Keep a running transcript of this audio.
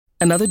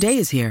Another day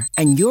is here,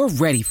 and you're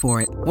ready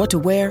for it. What to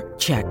wear?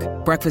 Check.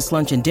 Breakfast,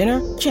 lunch, and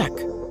dinner? Check.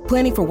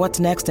 Planning for what's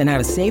next and how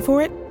to save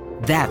for it?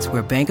 That's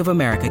where Bank of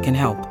America can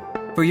help.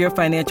 For your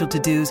financial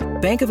to-dos,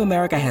 Bank of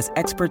America has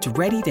experts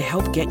ready to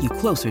help get you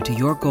closer to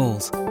your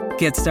goals.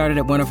 Get started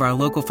at one of our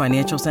local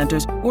financial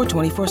centers or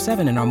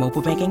 24/7 in our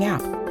mobile banking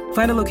app.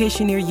 Find a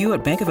location near you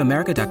at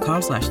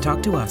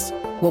bankofamerica.com/talktous.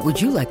 What would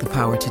you like the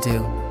power to do?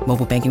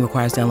 Mobile banking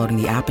requires downloading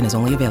the app and is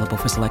only available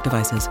for select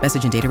devices.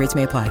 Message and data rates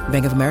may apply.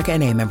 Bank of America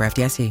N.A., member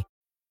FDIC.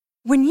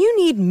 When you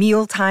need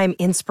mealtime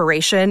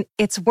inspiration,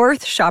 it's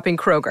worth shopping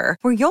Kroger,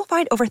 where you'll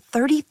find over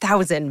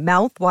 30,000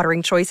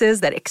 mouth-watering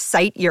choices that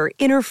excite your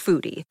inner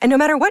foodie. And no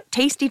matter what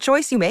tasty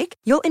choice you make,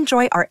 you'll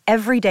enjoy our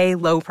everyday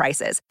low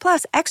prices,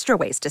 plus extra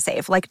ways to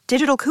save, like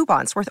digital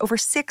coupons worth over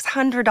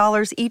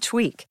 $600 each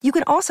week. You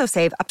can also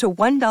save up to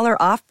 $1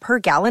 off per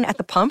gallon at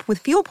the pump with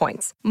fuel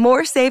points.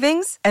 More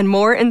savings and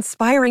more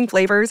inspiring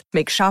flavors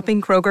make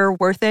shopping Kroger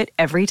worth it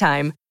every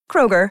time.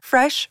 Kroger,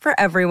 fresh for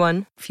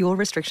everyone. Fuel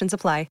restrictions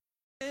apply.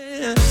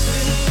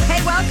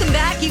 Hey, welcome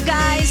back, you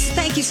guys.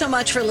 Thank you so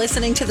much for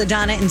listening to the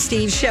Donna and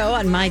Steve show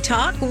on My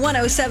Talk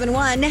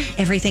 1071,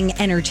 Everything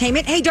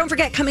Entertainment. Hey, don't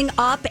forget, coming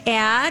up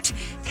at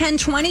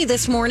 10:20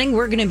 this morning,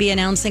 we're going to be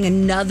announcing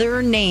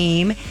another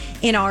name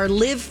in our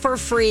Live for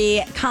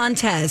Free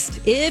contest.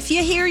 If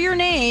you hear your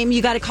name,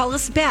 you got to call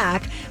us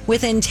back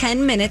within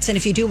 10 minutes. And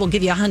if you do, we'll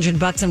give you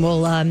 $100 and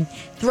we'll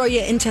throw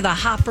you into the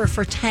hopper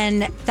for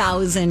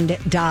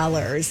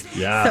 $10,000.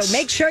 Yes. So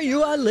make sure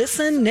you are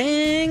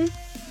listening.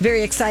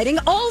 Very exciting.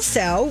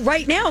 Also,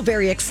 right now,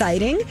 very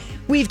exciting.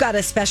 We've got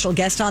a special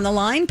guest on the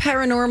line,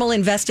 paranormal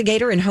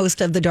investigator and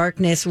host of the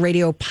Darkness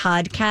Radio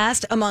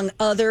podcast, among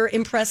other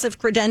impressive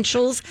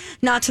credentials,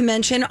 not to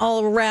mention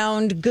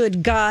all-around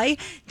good guy,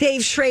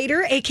 Dave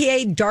Schrader,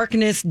 a.k.a.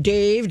 Darkness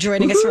Dave,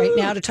 joining us right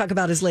now to talk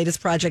about his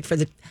latest project for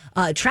the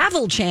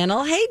Travel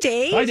Channel. Hey,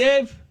 Dave. Hi,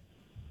 Dave.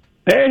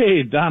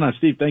 Hey, Donna,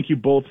 Steve, thank you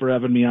both for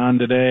having me on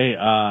today.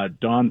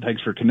 Dawn,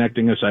 thanks for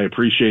connecting us. I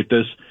appreciate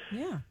this.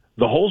 Yeah.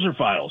 The Holzer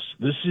Files.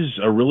 This is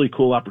a really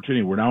cool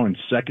opportunity. We're now in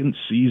second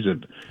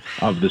season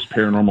of this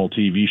paranormal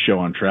TV show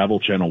on Travel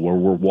Channel, where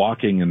we're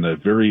walking in the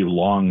very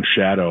long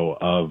shadow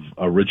of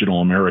original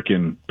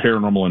American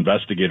paranormal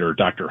investigator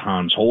Dr.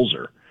 Hans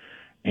Holzer.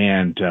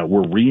 And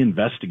we're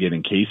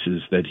reinvestigating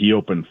cases that he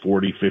opened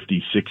 40,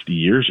 50, 60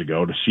 years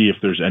ago to see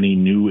if there's any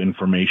new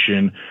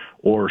information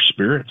or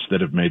spirits that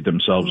have made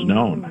themselves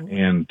known.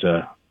 And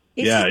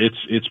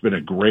it's been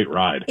a great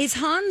ride. Is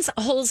Hans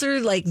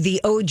Holzer like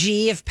the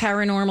OG of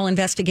paranormal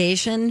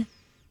investigation?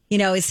 You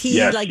know, is he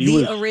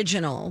the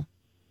original?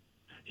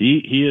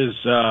 He is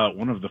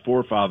one of the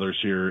forefathers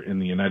here in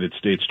the United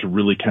States to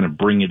really kind of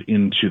bring it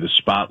into the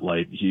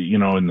spotlight.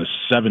 In the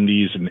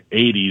 70s and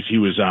 80s, he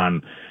was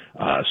on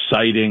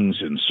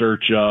Sightings, In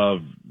Search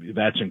Of,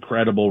 That's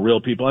Incredible,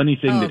 Real People,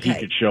 anything that he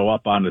could show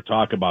up on to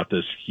talk about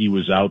this, he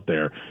was out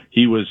there.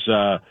 He was...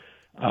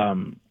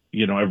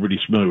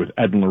 everybody's familiar with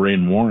Ed and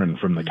Lorraine Warren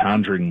from the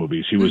Conjuring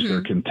movies. He was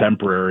their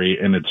contemporary,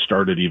 and it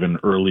started even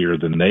earlier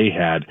than they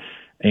had.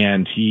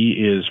 And he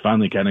is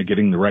finally kind of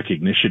getting the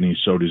recognition he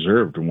so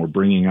deserved. And we're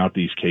bringing out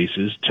these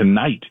cases.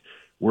 Tonight,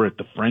 we're at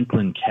the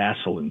Franklin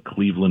Castle in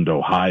Cleveland,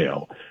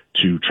 Ohio,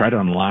 to try to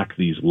unlock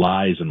these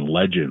lies and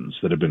legends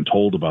that have been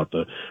told about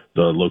the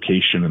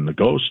location and the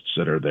ghosts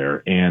that are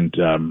there. And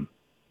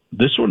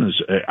this one is,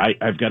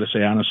 I've got to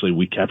say, honestly,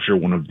 we capture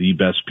one of the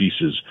best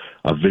pieces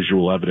of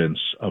visual evidence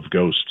of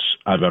ghosts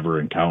I've ever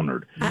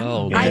encountered.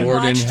 Oh,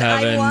 Lord in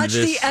heaven. I watched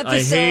the episode.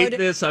 I hate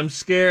this. I'm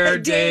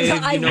scared, Dave.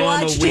 I'm a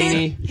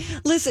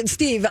weenie. Listen,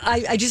 Steve,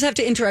 I just have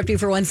to interrupt you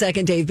for 1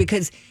 second, Dave,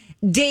 because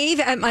Dave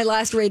at my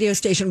last radio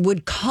station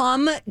would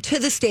come to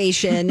the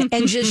station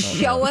and just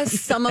show us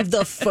some of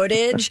the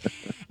footage.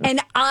 And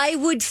I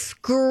would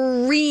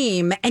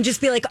scream and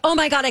just be like, oh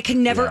my God, I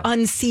can never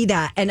unsee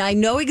that. And I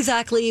know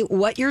exactly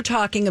what you're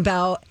talking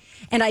about.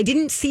 And I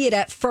didn't see it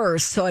at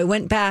first. So I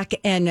went back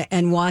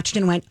and watched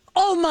and went,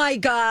 oh my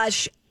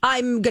gosh,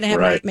 I'm going to have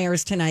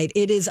nightmares tonight.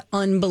 It is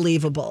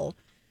unbelievable.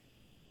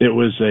 It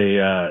was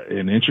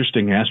an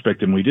interesting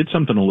aspect. And we did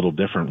something a little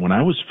different. When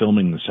I was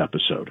filming this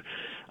episode,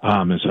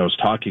 as I was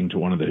talking to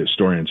one of the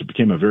historians, it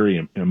became a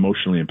very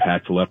emotionally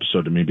impactful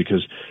episode to me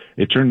because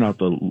it turned out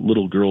the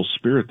little girl's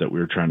spirit that we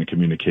were trying to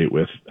communicate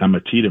with,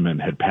 Emma Tiedemann,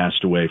 had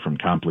passed away from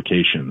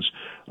complications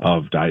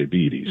of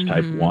diabetes,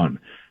 type 1.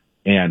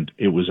 And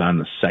it was on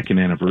the second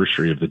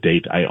anniversary of the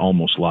date I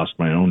almost lost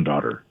my own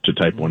daughter to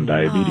type 1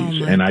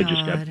 diabetes. And I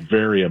just got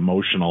very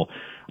emotional.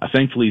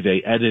 Thankfully,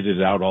 they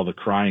edited out all the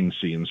crying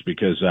scenes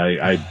because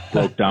I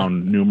broke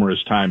down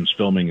numerous times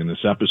filming in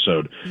this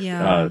episode,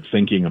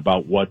 thinking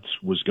about what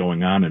was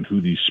going on and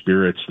who these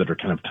spirits that are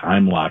kind of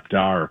time-locked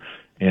are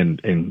and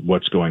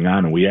what's going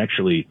on. And we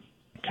actually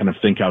kind of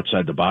think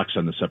outside the box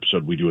on this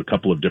episode. We do a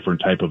couple of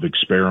different type of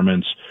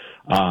experiments,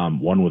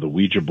 one with a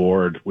Ouija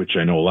board, which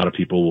I know a lot of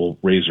people will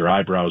raise their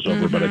eyebrows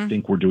over, but I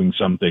think we're doing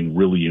something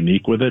really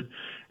unique with it.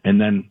 And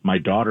then my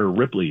daughter,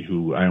 Ripley,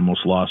 who I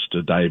almost lost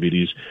to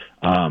diabetes,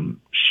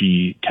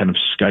 she kind of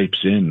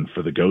Skypes in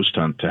for the ghost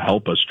hunt to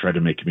help us try to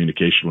make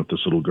communication with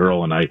this little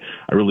girl. And I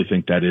really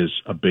think that is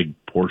a big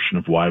portion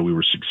of why we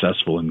were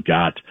successful and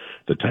got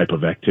the type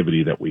of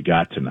activity that we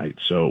got tonight.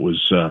 So it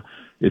was,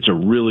 it's a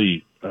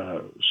really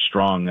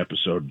strong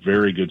episode,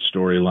 very good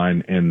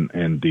storyline,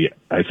 and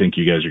I think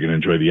you guys are going to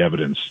enjoy the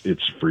evidence.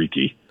 It's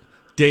freaky.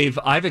 Dave,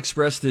 I've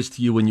expressed this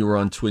to you when you were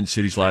on Twin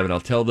Cities Live, and I'll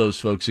tell those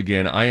folks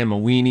again. I am a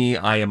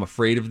weenie. I am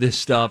afraid of this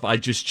stuff. I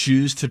just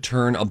choose to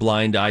turn a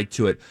blind eye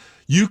to it.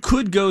 You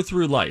could go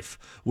through life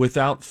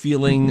without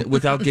getting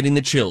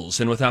the chills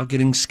and without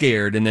getting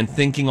scared and then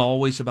thinking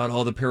always about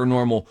all the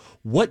paranormal.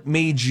 What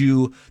made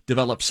you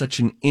develop such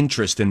an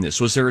interest in this?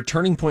 Was there a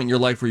turning point in your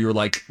life where you were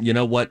like, you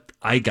know what,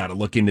 I got to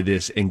look into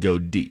this and go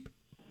deep?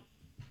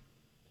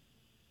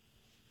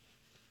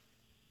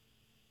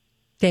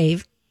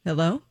 Dave,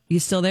 hello? You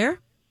still there?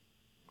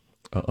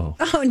 Uh-oh.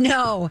 Oh,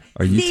 no.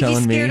 Are you Steve,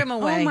 telling me? scared him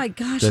away. Oh, my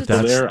gosh.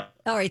 That's...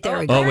 All right, there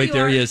we go. Oh, wait,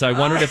 there he is. I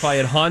wondered if I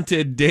had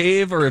haunted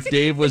Dave or if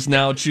Dave was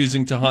now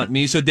choosing to haunt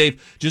me. So,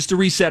 Dave, just to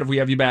reset, if we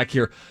have you back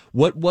here,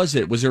 what was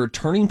it? Was there a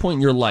turning point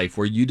in your life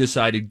where you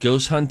decided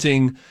ghost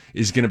hunting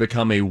is going to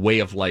become a way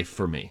of life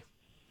for me?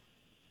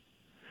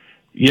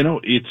 You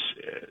know, it's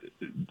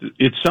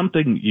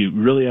something you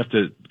really have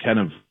to kind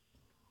of...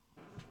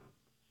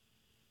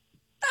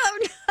 Oh,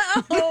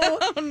 no.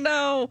 Oh,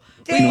 no.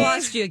 Dave. We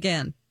lost you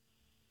again.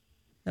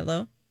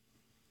 Hello?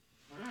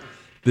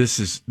 This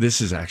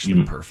is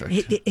actually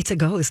perfect. It's a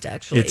ghost,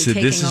 actually.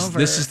 This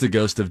is the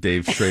ghost of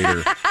Dave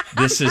Schrader.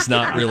 This is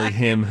not really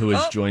him who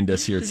has joined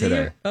us here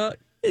today.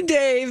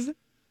 Dave.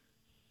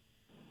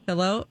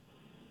 Hello?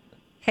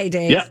 Hey,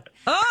 Dave. Yeah.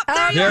 Oh,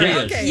 there he is.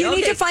 Okay, you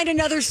need to find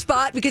another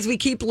spot because we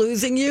keep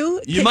losing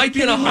you. You might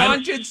be in a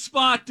haunted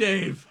spot,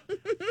 Dave.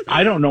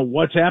 I don't know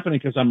what's happening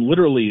because I'm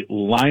literally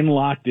line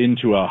locked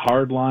into a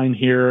hard line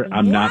here.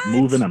 I'm not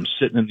moving. I'm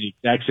sitting in the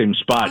exact same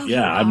spot. Oh,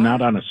 I'm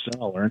not on a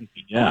cell or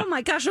anything. Yeah. Oh,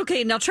 my gosh.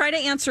 Okay, now try to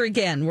answer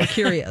again. We're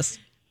curious.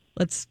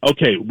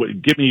 Okay,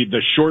 give me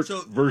the short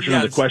version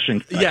of the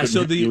question.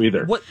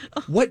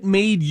 What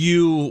made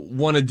you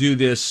want to do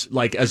this,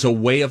 like, as a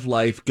way of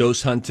life,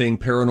 ghost hunting,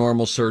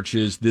 paranormal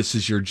searches, this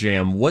is your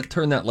jam? What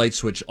turned that light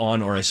switch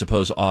on, or I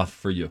suppose off,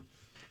 for you?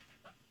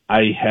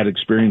 I had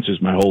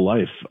experiences my whole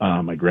life.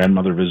 My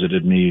grandmother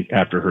visited me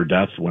after her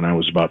death when I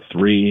was about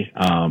 3.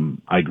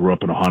 I grew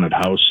up in a haunted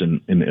house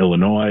in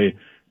Illinois,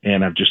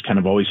 and I've just kind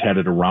of always had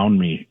it around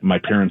me. My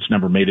parents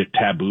never made it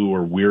taboo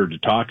or weird to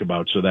talk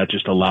about, so that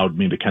just allowed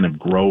me to kind of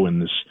grow in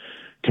this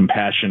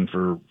compassion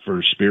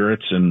for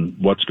spirits and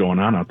what's going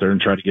on out there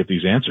and try to get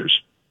these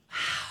answers.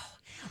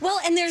 Well,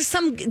 and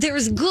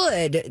there's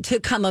good to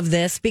come of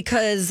this,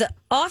 because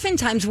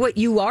oftentimes what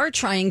you are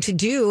trying to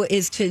do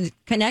is to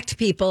connect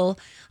people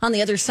on the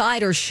other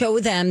side, or show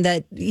them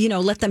that,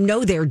 let them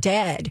know they're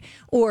dead.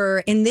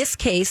 Or in this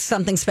case,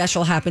 something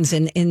special happens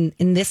in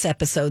this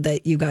episode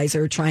that you guys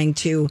are trying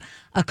to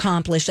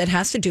accomplish that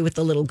has to do with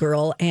the little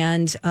girl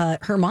and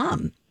her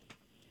mom.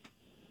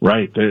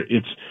 Right.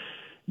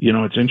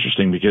 It's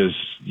interesting because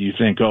you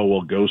think, oh,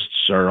 well, ghosts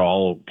are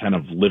all kind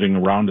of living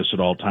around us at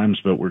all times,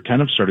 but we're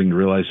kind of starting to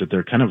realize that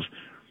they're kind of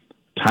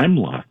time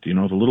locked. The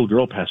little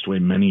girl passed away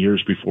many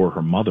years before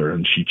her mother,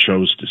 and she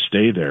chose to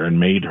stay there and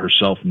made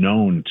herself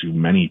known to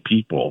many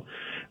people.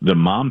 The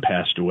mom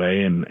passed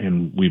away,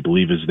 and we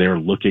believe is there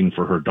looking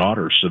for her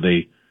daughter. So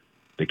they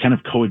kind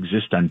of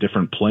coexist on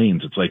different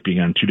planes. It's like being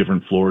on 2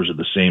 different floors of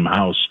the same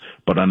house,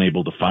 but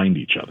unable to find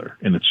each other.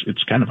 And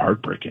it's kind of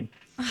heartbreaking.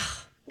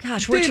 Oh,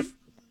 gosh,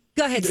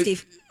 go ahead,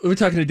 Steve. We're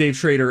talking to Dave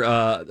Schrader,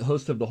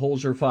 host of the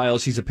Holzer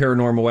Files. He's a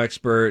paranormal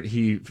expert.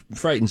 He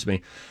frightens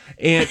me.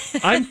 And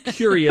I'm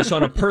curious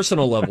on a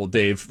personal level,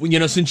 Dave,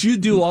 since you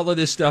do all of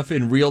this stuff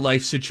in real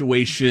life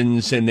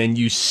situations, and then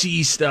you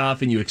see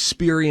stuff and you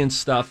experience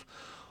stuff,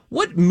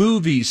 what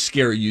movies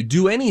scare you?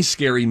 Do any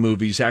scary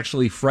movies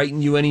actually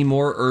frighten you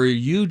anymore, or are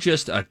you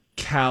just a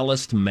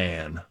calloused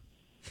man?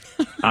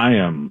 I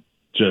am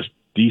just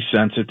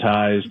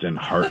desensitized and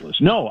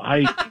heartless. No,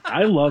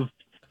 I love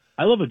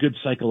a good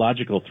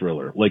psychological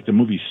thriller. Like the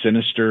movie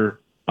Sinister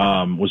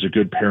was a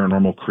good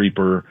paranormal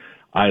creeper.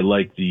 I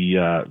like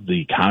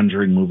the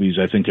Conjuring movies.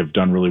 I think have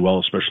done really well,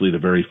 especially the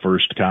very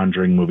first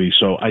Conjuring movie.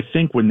 So I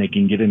think when they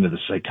can get into the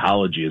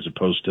psychology as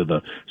opposed to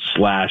the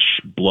slash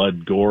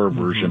blood gore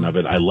version of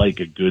it, I like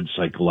a good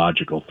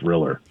psychological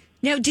thriller.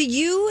 Now, do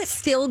you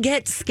still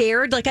get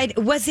scared? Like,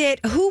 who was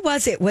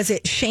it? Was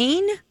it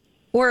Shane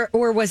or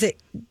was it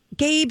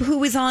Gabe who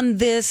was on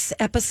this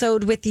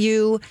episode with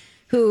you?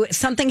 Who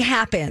something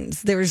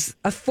happens? There's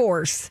a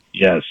force.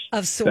 Yes,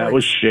 of sorts. That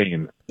was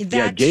Shane.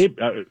 Gabe,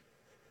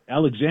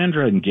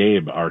 Alexandra and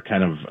Gabe are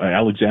kind of.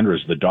 Alexandra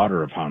is the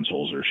daughter of Hans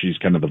Holzer. She's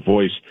kind of the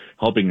voice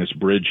helping us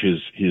bridge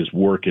his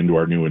work into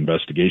our new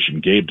investigation.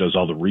 Gabe does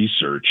all the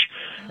research,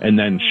 and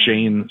then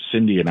Shane,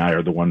 Cindy, and I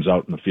are the ones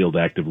out in the field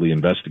actively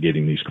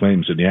investigating these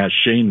claims. And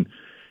Shane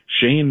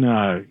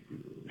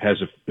has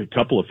a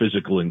couple of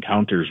physical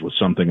encounters with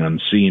something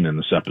unseen in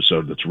this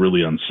episode that's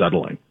really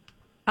unsettling.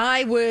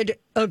 I would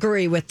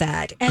agree with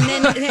that. And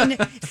then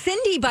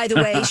Cindy, by the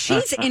way,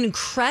 she's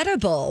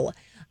incredible.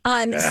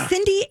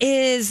 Cindy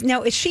is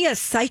she a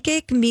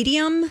psychic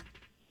medium?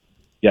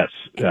 Yes,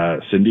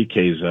 Cindy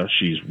Kaza.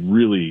 She's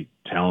really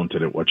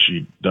talented at what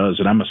she does.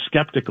 And I'm a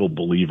skeptical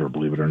believer,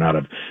 believe it or not.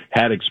 I've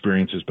had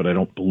experiences, but I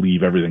don't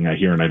believe everything I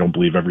hear, and I don't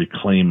believe every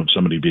claim of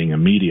somebody being a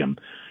medium.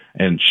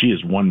 And she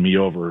has won me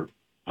over,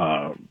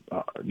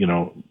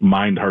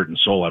 mind, heart, and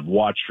soul. I've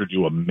watched her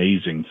do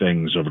amazing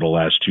things over the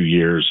last 2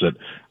 years that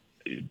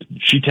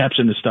she taps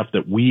into stuff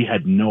that we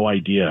had no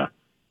idea,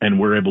 and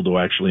we're able to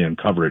actually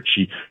uncover it.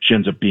 She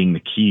ends up being the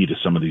key to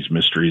some of these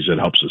mysteries that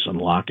helps us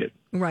unlock it.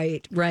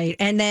 Right.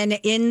 And then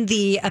in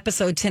the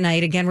episode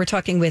tonight, again, we're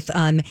talking with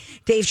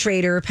Dave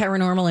Schrader,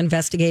 paranormal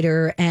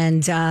investigator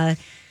and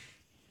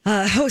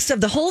host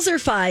of the Holzer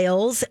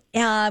Files,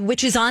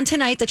 which is on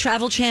tonight, the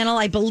Travel Channel.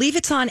 I believe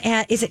it's on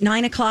is it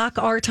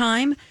 9:00 our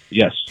time?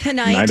 Yes.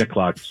 Tonight.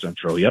 9:00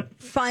 Central. Yep.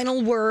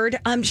 Final word.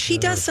 She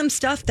does some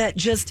stuff that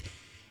just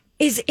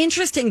is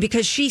interesting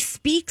because she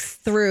speaks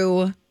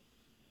through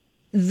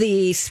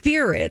the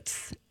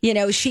spirits.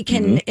 She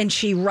can, and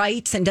she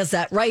writes and does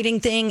that writing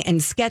thing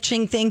and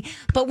sketching thing.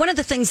 But one of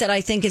the things that I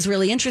think is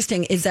really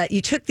interesting is that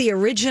you took the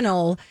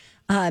original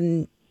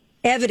audio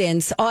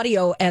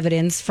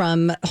evidence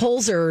from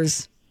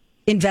Holzer's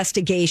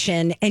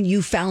investigation, and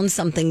you found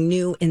something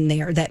new in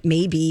there that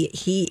maybe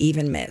he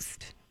even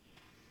missed.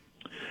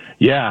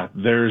 Yeah,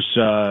 there's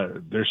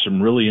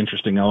some really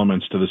interesting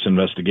elements to this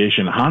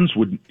investigation. Hans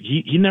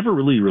he never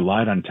really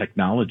relied on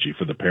technology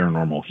for the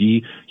paranormal.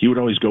 He would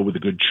always go with a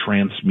good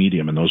trance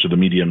medium, and those are the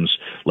mediums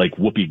like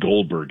Whoopi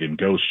Goldberg in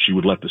Ghost. She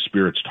would let the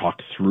spirits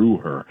talk through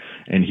her,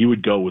 and he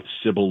would go with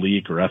Sybil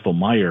Leek or Ethel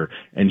Meyer,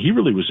 and he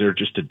really was there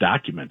just to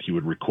document. He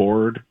would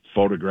record,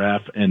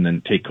 photograph, and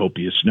then take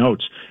copious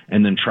notes,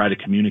 and then try to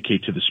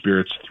communicate to the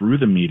spirits through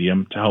the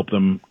medium to help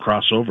them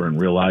cross over and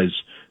realize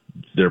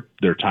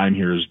their time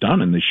here is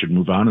done and they should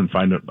move on and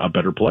find a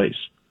better place.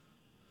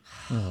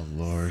 Oh,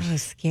 Lord. So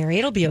scary.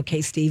 It'll be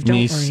okay, Steve.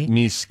 Don't worry.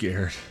 Me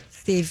scared.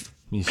 Steve.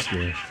 Me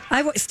scared.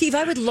 Steve,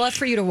 I would love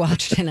for you to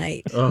watch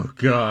tonight. Oh,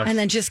 gosh. And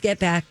then just get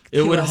back to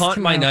It would us haunt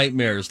tomorrow. my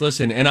nightmares.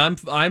 Listen, and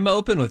I'm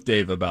open with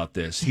Dave about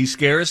this. He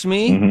scares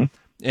me,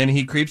 and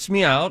he creeps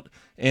me out,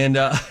 and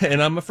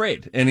I'm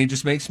afraid. And he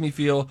just makes me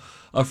feel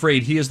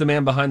afraid. He is the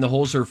man behind the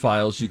Holzer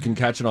Files. You can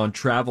catch it on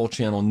Travel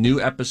Channel.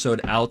 New episode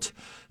out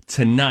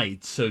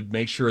tonight, so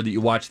make sure that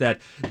you watch that.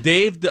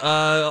 Dave,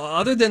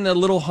 other than the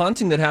little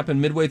haunting that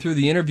happened midway through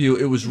the interview,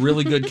 it was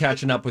really good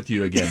catching up with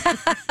you again.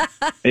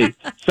 Hey,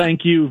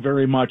 thank you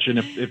very much. And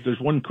if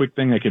there's one quick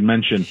thing I can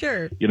mention,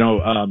 sure.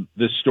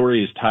 This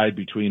story is tied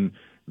between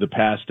the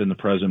past and the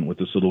present with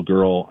this little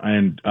girl,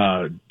 and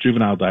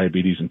juvenile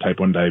diabetes and type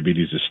 1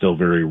 diabetes is still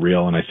very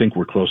real, and I think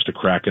we're close to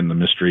cracking the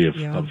mystery of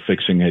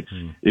fixing it.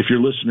 If your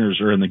listeners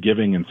are in the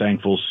giving and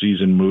thankful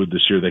season mood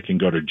this year, they can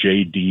go to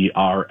jdrf.org.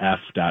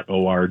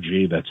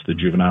 That's the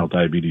Juvenile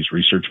Diabetes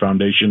Research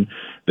Foundation.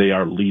 They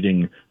are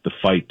leading the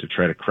fight to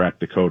try to crack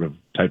the code of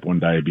type 1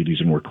 diabetes,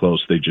 and we're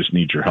close. They just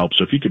need your help.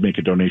 So if you could make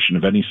a donation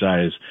of any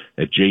size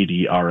at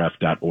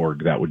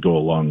jdrf.org, that would go a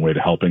long way to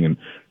helping. And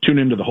tune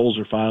into the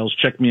Holzer Files.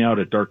 Check me out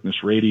at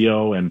Darkness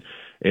Radio, and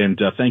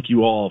thank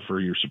you all for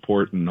your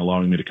support and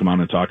allowing me to come on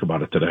and talk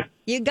about it today.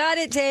 You got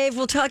it, Dave.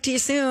 We'll talk to you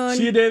soon.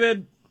 See you,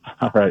 David.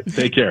 All right.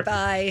 Take care.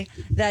 Bye.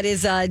 That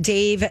is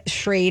Dave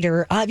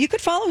Schrader. You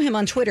could follow him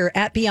on Twitter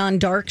at Beyond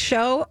Dark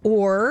Show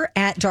or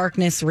at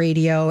Darkness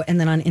Radio, and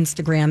then on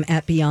Instagram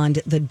at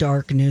Beyond the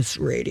Darkness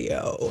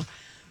Radio.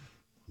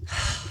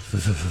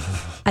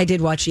 I did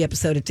watch the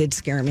episode. It did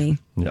scare me.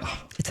 Yeah.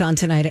 It's on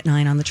tonight at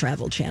 9 on the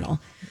Travel Channel.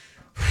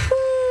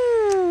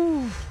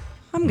 Whew.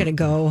 I'm going to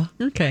go.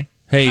 Okay.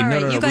 Hey, All no,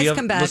 right, no, no. you guys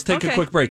come back. Let's take a Okay. quick break.